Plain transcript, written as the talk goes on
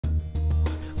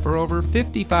For over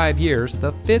 55 years,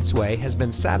 the Fitzway has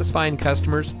been satisfying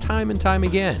customers time and time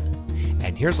again.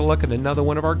 And here's a look at another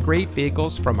one of our great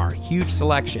vehicles from our huge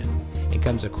selection. It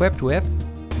comes equipped with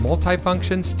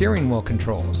multifunction steering wheel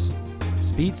controls,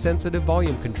 speed-sensitive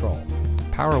volume control,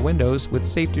 power windows with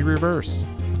safety reverse,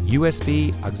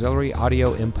 USB auxiliary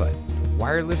audio input,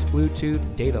 wireless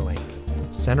Bluetooth data link,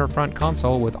 center front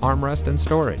console with armrest and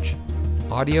storage,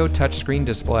 audio touchscreen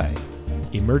display,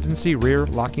 emergency rear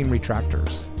locking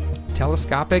retractors,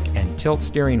 telescopic and tilt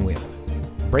steering wheel,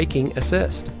 braking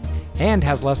assist, and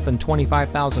has less than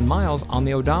 25,000 miles on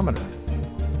the odometer.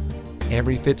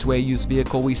 Every Fitzway used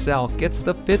vehicle we sell gets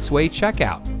the Fitzway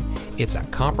checkout. It's a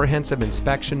comprehensive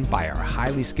inspection by our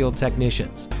highly skilled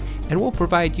technicians, and we'll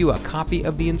provide you a copy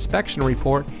of the inspection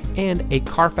report and a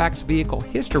Carfax vehicle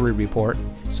history report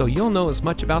so you'll know as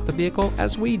much about the vehicle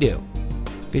as we do.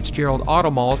 Fitzgerald Auto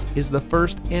Malls is the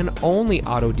first and only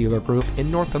auto dealer group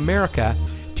in North America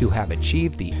to have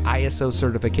achieved the ISO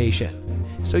certification,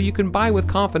 so you can buy with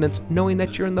confidence knowing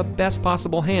that you're in the best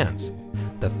possible hands.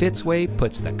 The Fitzway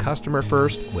puts the customer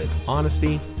first with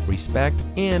honesty, respect,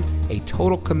 and a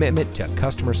total commitment to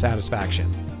customer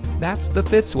satisfaction. That's the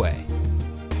Fitzway.